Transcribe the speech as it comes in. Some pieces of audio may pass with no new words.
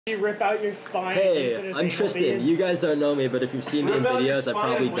You rip out your spine. Hey, I'm Tristen. You guys don't know me, but if you've seen me in videos, I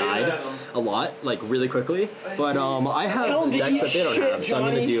probably died a lot, like really quickly. But I have decks that they don't have, so I'm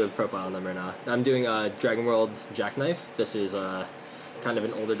gonna do a profile on them right now. I'm doing Dragon World Jackknife. This is kind of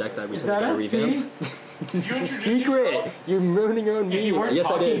an older deck that I recently got revamped. It's a secret. You're ruining your own meme. If you weren't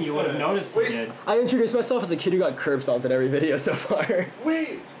talking, I did. You would have noticed. You did. I introduced myself as a kid who got curb stomped in every video so far.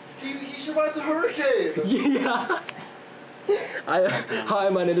 Wait, he survived the hurricane. Yeah. Hi,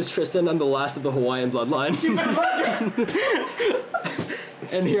 my name is Tristen. I'm the last of the Hawaiian bloodline.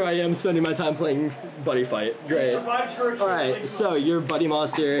 And here I am spending my time playing Buddyfight. Great. Alright, so your buddy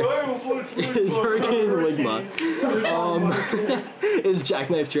monster is Hurricane Ligma. Is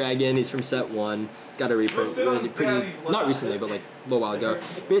Jackknife Dragon. He's from set 1. Got a reprint pretty, not recently, but like a little while ago.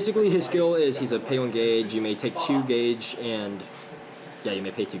 Basically, his skill is he's a pay 1 gauge. You may take 2 gauge and... yeah, you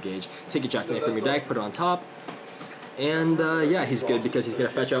may pay 2 gauge. Take a Jackknife from your deck, put it on top. And yeah, he's good because he's going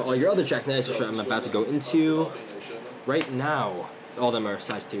to fetch out all your other Jackknives, which I'm about to go into right now. All of them are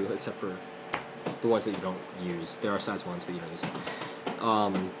size 2, except for the ones that you don't use. There are size 1s, but you don't use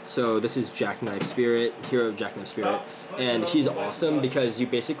them. So this is Jackknife Spirit, Hero of Jackknife Spirit. And he's awesome because you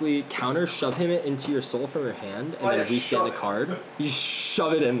basically counter shove him into your soul from your hand and then restand the card. You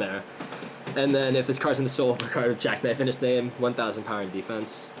shove it in there. And then if this card's in the soul of a card with Jackknife in its name, 1000 power and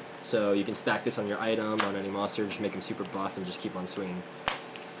defense. So you can stack this on your item, on any monster, just make him super buff and just keep on swinging.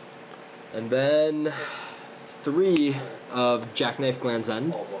 And then 3 of Jackknife Gland's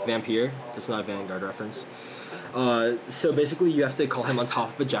End, Vampire. That's not a Vanguard reference. So basically you have to call him on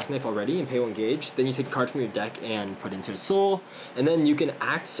top of a Jackknife already and pay 1 gauge. Then you take a card from your deck and put it into his soul. And then you can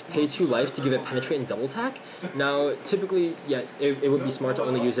act, pay 2 life to give it penetrate and double attack. Now typically, yeah, it would be smart to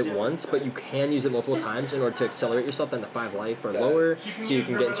only use it once, but you can use it multiple times in order to accelerate yourself down to 5 life or lower so you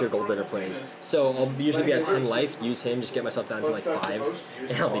can get into your gold bidder plays. So I'll usually be at 10 life, use him, just get myself down to like 5,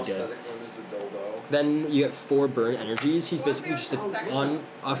 and I'll be good. Then you get 4 burn energies. He's basically just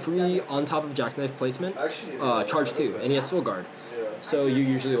a free on top of Jackknife placement, charge 2, and he has Soul Guard. So you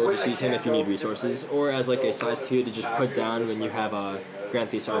usually will just use him if you need resources, or as like a size 2 to just put down when you have a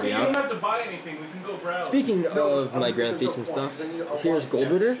Granthese already out. You don't have to buy anything. We can go browse. Speaking of my Granthese and stuff, here's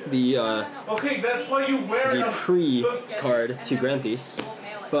Gold Ritter, the that's why you wear the pre-card to Granthese.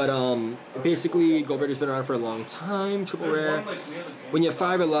 But basically, Gold Ritter's been around for a long time, triple rare. When you have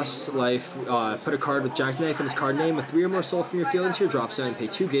 5 or less life, put a card with Jackknife in his card name with 3 or more soul from your field into your drop zone and pay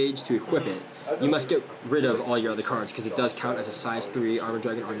 2 gauge to equip it. You must get rid of all your other cards because it does count as a size 3 armor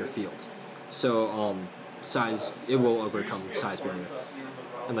dragon on your field. So it will overcome size barrier.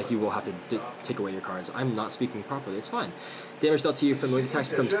 And like you will have to take away your cards. I'm not speaking properly, it's fine. Damage dealt to you from link attacks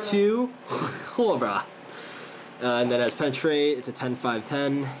becomes 2. Hold on, brah. And then as Penetrate, it's a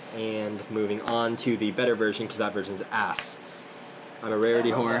 10-5-10, and moving on to the better version, because that version's ass. I'm a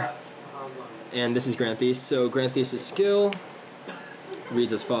rarity whore, and this is Granthese. So Granthese's skill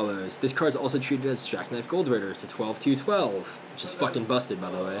reads as follows. This card's also treated as Jackknife Gold Ritter. It's a 12-2-12, which is fucking busted,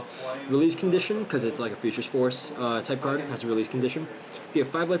 by the way. Release condition, because it's like a Futures Force type card, has a release condition. If you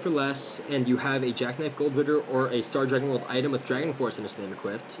have 5 life or less, and you have a Jackknife Gold Ritter or a Star Dragon World item with Dragon Force in its name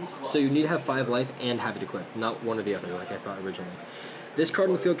equipped, so you need to have 5 life and have it equipped, not one or the other, like I thought originally. This card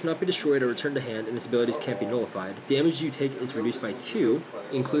in the field cannot be destroyed or returned to hand, and its abilities can't be nullified. Damage you take is reduced by 2,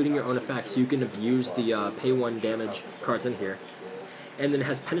 including your own effects, so you can abuse the pay 1 damage cards in here. And then it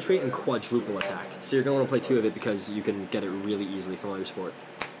has Penetrate and Quadruple Attack, so you're going to want to play 2 of it because you can get it really easily from all your support.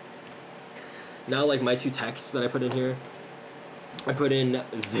 Now, like my 2 texts that I put in here, I put in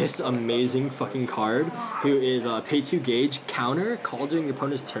this amazing fucking card, who is pay 2 gauge, counter, call during your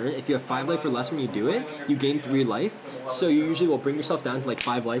opponent's turn. If you have 5 life or less when you do it, you gain 3 life. So you usually will bring yourself down to like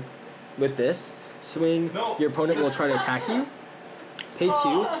 5 life with this. Swing, your opponent will try to attack you. Pay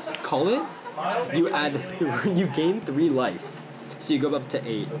 2, call it, you gain 3 life. So you go up to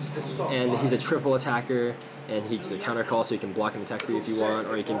 8. And he's a triple attacker, and he's a counter call, so you can block and attack for you if you want,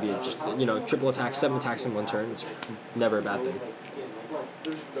 or he can be just, you know, triple attack, 7 attacks in 1 turn. It's never a bad thing.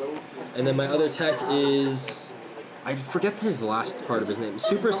 And then my other tech is, I forget his last part of his name.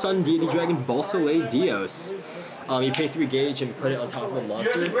 Super Sun Deity Dragon Balsole Dios. You pay 3 gauge and put it on top of a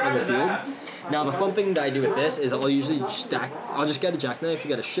monster on your field. Now the fun thing that I do with this is I'll usually I'll just get a Jackknife, you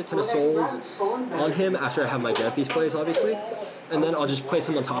get a shit ton of souls on him after I have my Granthese plays, obviously. And then I'll just place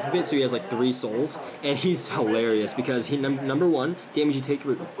him on top of it so he has like 3 souls. And he's hilarious because he number 1, damage you take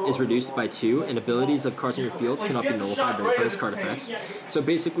is reduced by 2, and abilities of cards on your field cannot be nullified by opponent's card effects. So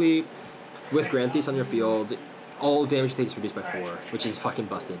basically, with Granthese on your field, all damage you take is reduced by 4, which is fucking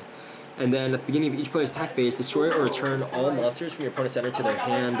busted. And then at the beginning of each player's attack phase, destroy or return all monsters from your opponent's center to their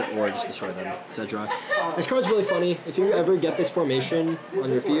hand, or just destroy them, etc. This card's really funny. If you ever get this formation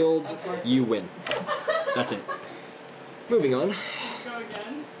on your field, you win. That's it. Moving on.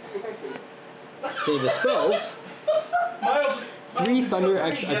 To the spells. 3 Thunder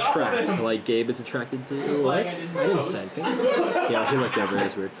X Attract, like Gabe is attracted to. What? I didn't say anything. Yeah, he looked over,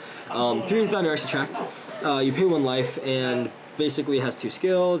 it's weird. 3 Thunder X Attract. You pay 1 life, and basically it has 2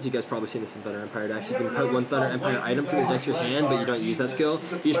 skills. You guys probably seen this in Thunder Empire decks. You can put 1 Thunder Empire item from your deck to your hand, but you don't use that skill.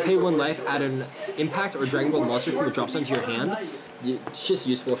 You just pay 1 life, add an impact or Dragon Ball monster from the drop zone to your hand. It's just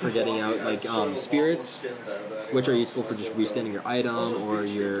useful for getting out like spirits, which are useful for just restanding your item, or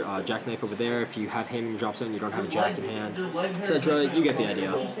your Jackknife over there. If you have him in your drop zone, you don't have a Jack in hand, etc. You get the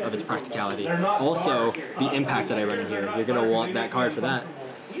idea of its practicality. Also, the impact that I run in here, you're going to want that card for that.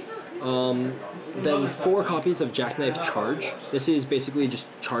 Then 4 copies of Jackknife Charge. This is basically just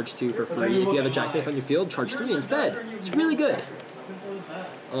charge 2 for free. If you have a Jackknife on your field, charge 3 instead. It's really good.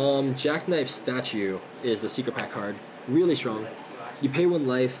 Jackknife Statue is the secret pack card. Really strong. You pay 1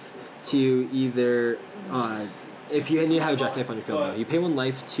 life to either... if you need to have a Jackknife on your field, though, you pay 1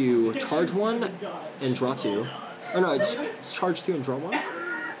 life to charge 1 and draw 2. Oh no, it's charge 2 and draw 1?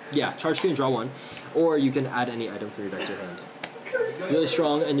 Yeah, charge 2 and draw 1. Or you can add any item from your deck to your hand. Really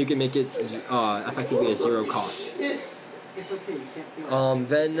strong, and you can make it effectively a 0 cost. Then,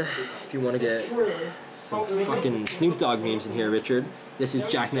 if you want to get some fucking Snoop Dogg memes in here, Richard, this is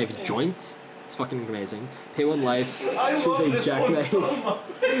Jackknife Joint. It's fucking amazing. Pay 1 life. Choose a Jackknife.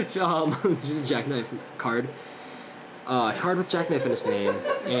 Choose a Jackknife card. Card with Jackknife in its name,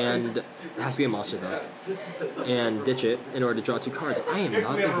 and it has to be a monster though. And ditch it in order to draw 2 cards. I am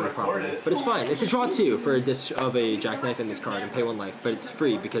not thinking it properly, but it's fine. It's a draw 2 for a ditch of a Jackknife in this card and pay 1 life, but it's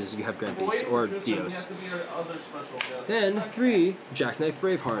free because you have Granthese or Dios. Then 3 Jackknife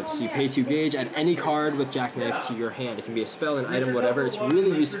Bravehearts. You pay 2 gauge, add any card with Jackknife to your hand. It can be a spell, an item, whatever. It's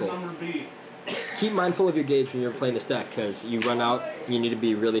really useful. Keep mindful of your gauge when you're playing this deck, because you run out and you need to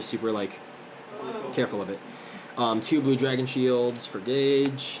be really super like careful of it. 2 Blue Dragon Shields for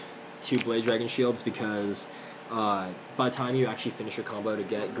gauge, 2 Blade Dragon Shields because by the time you actually finish your combo to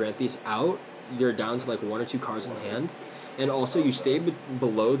get Granthese out, you're down to like 1 or 2 cards in hand, and also you stay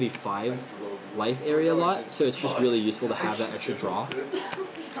below the 5 life area a lot, so it's just really useful to have that extra draw.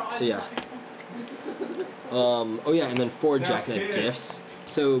 So yeah. Oh yeah, and then 4 Jackknife Gifts.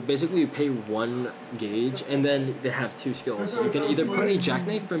 So basically you pay 1 gauge, and then they have 2 skills. You can either put a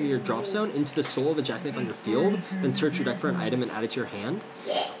Jackknife from your drop zone into the soul of a Jackknife on your field, then search your deck for an item and add it to your hand,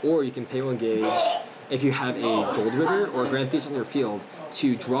 or you can pay 1 gauge if you have a Gold Ritter or Granthese on your field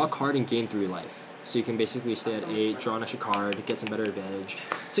to draw a card and gain 3 life. So you can basically stay at 8, draw an extra card, get some better advantage.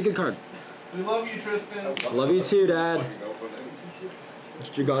 It's a good card. We love you, Tristen. Love you too, Dad.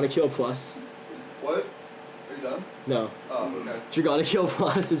 Dragonic Heal Plus. What? Are you done? No. Oh, okay. Dragonic Heal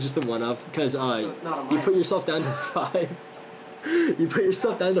Plus is just a 1-up, because you put yourself down to 5. You put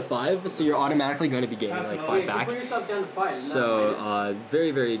yourself down to 5, so you're automatically going to be gaining like 5 back. You put yourself down to 5. So,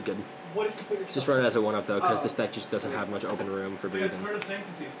 very, very good. Just run it as a 1-up though, because this deck just doesn't have much open room for breathing.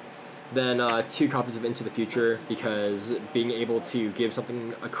 Then 2 copies of Into the Future, because being able to give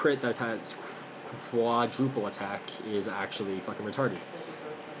something a crit that has quadruple attack is actually fucking retarded.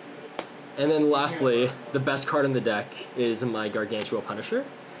 And then lastly, the best card in the deck is my Gargantua Punisher.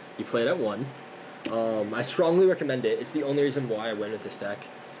 You play it at 1. I strongly recommend it. It's the only reason why I went with this deck.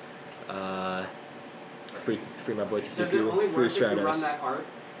 Free my boy Tsuku, free Stratos.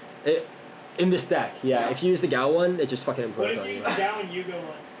 In this deck, yeah. If you use the Gao one, it just fucking implodes on you. Use the Gao and Yugo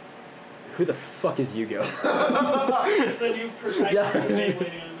one. Who the fuck is Yugo? It's the new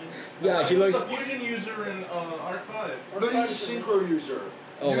protagonist. Yeah, he looks... He's a fusion user in Arc 5. No, he's a synchro user.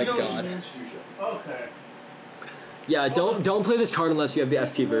 Oh my Yugo god. just means fusion. Okay. Yeah, don't play this card unless you have the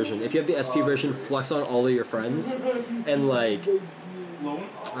SP version. If you have the SP version, flex on all of your friends, and like,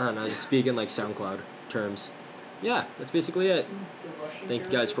 I don't know, just speak in like SoundCloud terms. Yeah, that's basically it. Thank you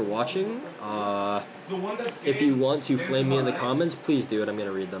guys for watching. If you want to flame me in the comments, please do it. I'm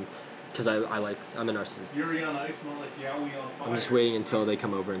gonna read them, because I'm a narcissist. Yuri on ice, more like Yowie on fire. I'm just waiting until they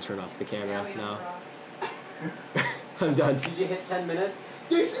come over and turn off the camera now. I'm done. Did you hit 10 minutes?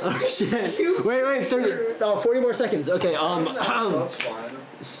 Oh shit! Wait, 40 more seconds. Okay. That's fine.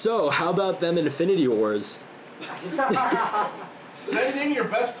 So how about them Infinity Wars? Send in your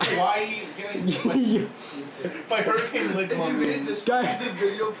best Hawaii getting by Hurricane Leg If you Monday. made this Guy-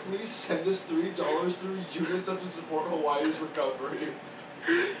 video, please send us $3 through UNICEF to support Hawaii's recovery.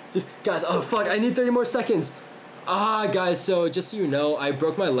 Just guys. Oh fuck! I need 30 more seconds. Guys. So just so you know, I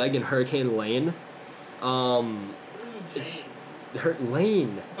broke my leg in Hurricane Lane. It's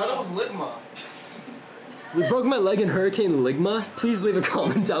Lane. I thought it was Ligma. You broke my leg in Hurricane Ligma? Please leave a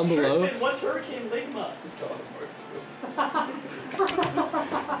comment down below. Tristen, what's Hurricane Ligma?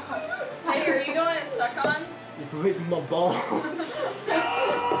 Hey, are you going to suck on? Break my ball.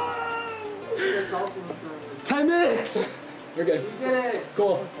 That's also the story. 10 minutes! We're good. You did it!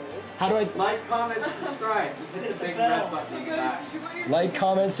 Cool. How do I Like, comment, subscribe. Just hit the big red button in the back. like,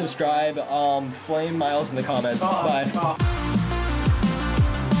 comment, subscribe, flame Miles in the comments. Bye.